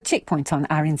Checkpoint on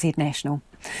RNZ National.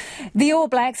 The All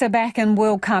Blacks are back in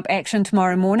World Cup action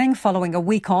tomorrow morning following a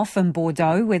week off in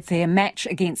Bordeux, with their match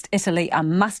against Italy a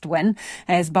must-win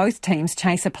as both teams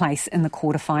chase a place in the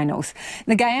quarterfinals.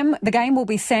 The game will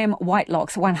be Sam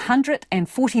Whitelock's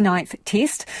 149th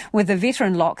test, with the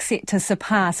veteran lock set to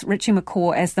surpass Richie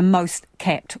McCaw as the most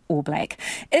capped All Black.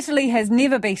 Italy has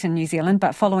never beaten New Zealand,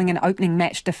 but following an opening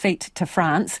match defeat to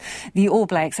France, the All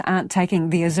Blacks aren't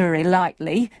taking the Azzuri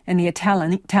lightly, and the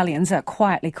Italians are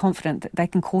quietly confident that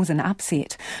they can cause an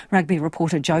upset. Rugby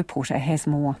reporter Joe Porter has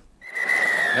more.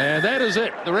 And that is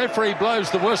it. The referee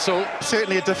blows the whistle.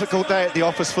 Certainly a difficult day at the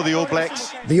office for the All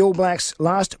Blacks. The All Blacks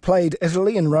last played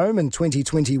Italy in Rome in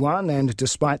 2021, and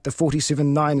despite the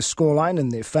 47-9 scoreline in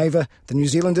their favour, the New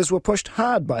Zealanders were pushed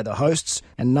hard by the hosts,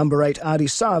 and number 8 Ardie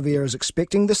Savea is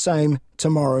expecting the same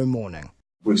tomorrow morning.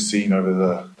 We've seen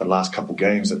over the last couple of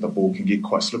games that the ball can get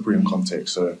quite slippery in contact.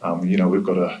 So, we've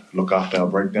got to look after our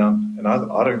breakdown. And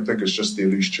I don't think it's just their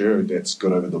loose chair that's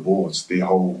got over the ball. It's their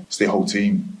whole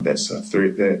team. That's a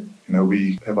threat that,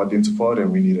 we have identified,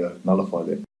 and we need to nullify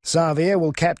that. Savea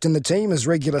will captain the team as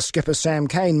regular skipper Sam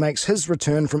Cane makes his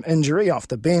return from injury off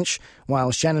the bench, while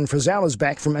Shannon Frizzell is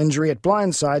back from injury at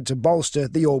blindside to bolster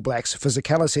the All Blacks'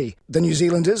 physicality. The New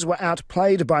Zealanders were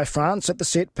outplayed by France at the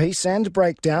set piece and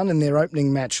breakdown in their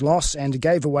opening match loss, and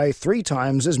gave away 3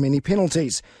 times as many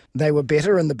penalties. They were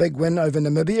better in the big win over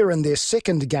Namibia in their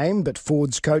second game, but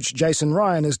Ford's coach Jason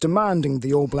Ryan is demanding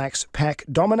the All Blacks pack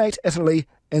dominate Italy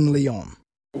in Lyon.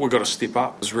 We've got to step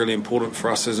up. It's really important for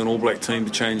us as an All Black team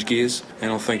to change gears,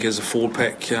 and I think as a forward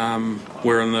pack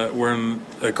we're in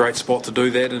a great spot to do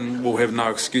that, and we'll have no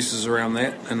excuses around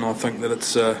that. And I think that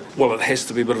it has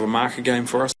to be a bit of a marker game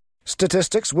for us.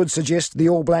 Statistics would suggest the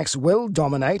All Blacks will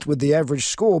dominate, with the average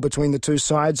score between the two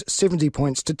sides 70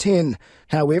 points to 10.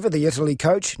 However, the Italy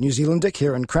coach, New Zealander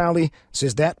Kieran Crowley,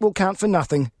 says that will count for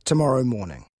nothing tomorrow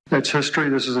morning. That's history.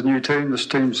 This is a new team. This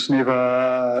team's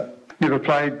never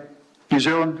played New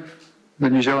Zealand. The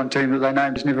New Zealand team that they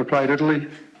named has never played Italy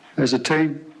as a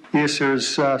team. Yes, there is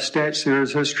stats, there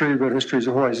is history, but history is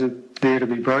always there to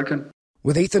be broken.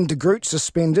 With Ethan de Groot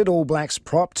suspended, All Blacks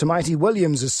prop Tamaiti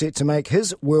Williams is set to make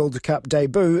his World Cup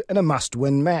debut in a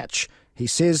must-win match. He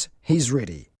says he's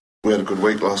ready. We had a good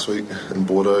week last week in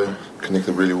Bordeux,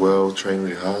 connected really well, trained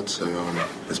really hard, so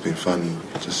it's been fun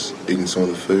just eating some of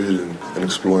the food and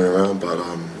exploring around, but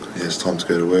it's time to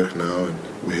go to work now, and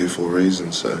we're here for a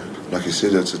reason. So, like you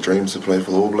said, it's a dream to play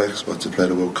for the All Blacks, but to play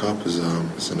the World Cup is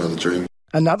another dream.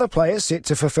 Another player set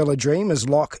to fulfil a dream is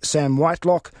lock Sam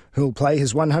Whitelock, who'll play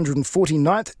his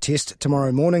 149th test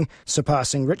tomorrow morning,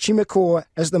 surpassing Richie McCaw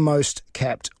as the most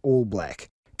capped All Black.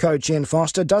 Coach Ian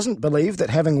Foster doesn't believe that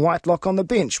having Whitelock on the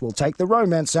bench will take the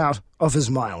romance out of his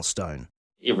milestone.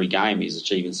 Every game he's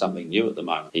achieving something new at the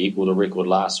moment. He equalled a record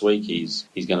last week. He's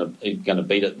going to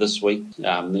beat it this week.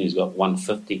 Then he's got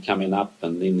 150 coming up,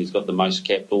 and then he's got the most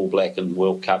capped All Black in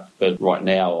World Cup. But right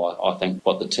now, I think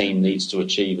what the team needs to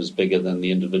achieve is bigger than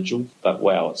the individual. But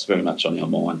wow, it's very much on our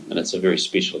mind, and it's a very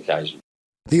special occasion.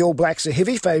 The All Blacks are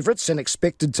heavy favourites and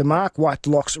expected to mark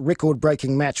Whitelock's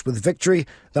record-breaking match with victory,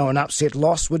 though an upset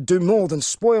loss would do more than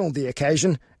spoil the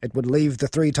occasion. It would leave the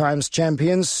 3-times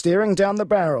champions staring down the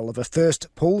barrel of a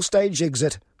first pool stage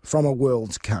exit from a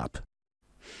World Cup.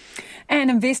 And investors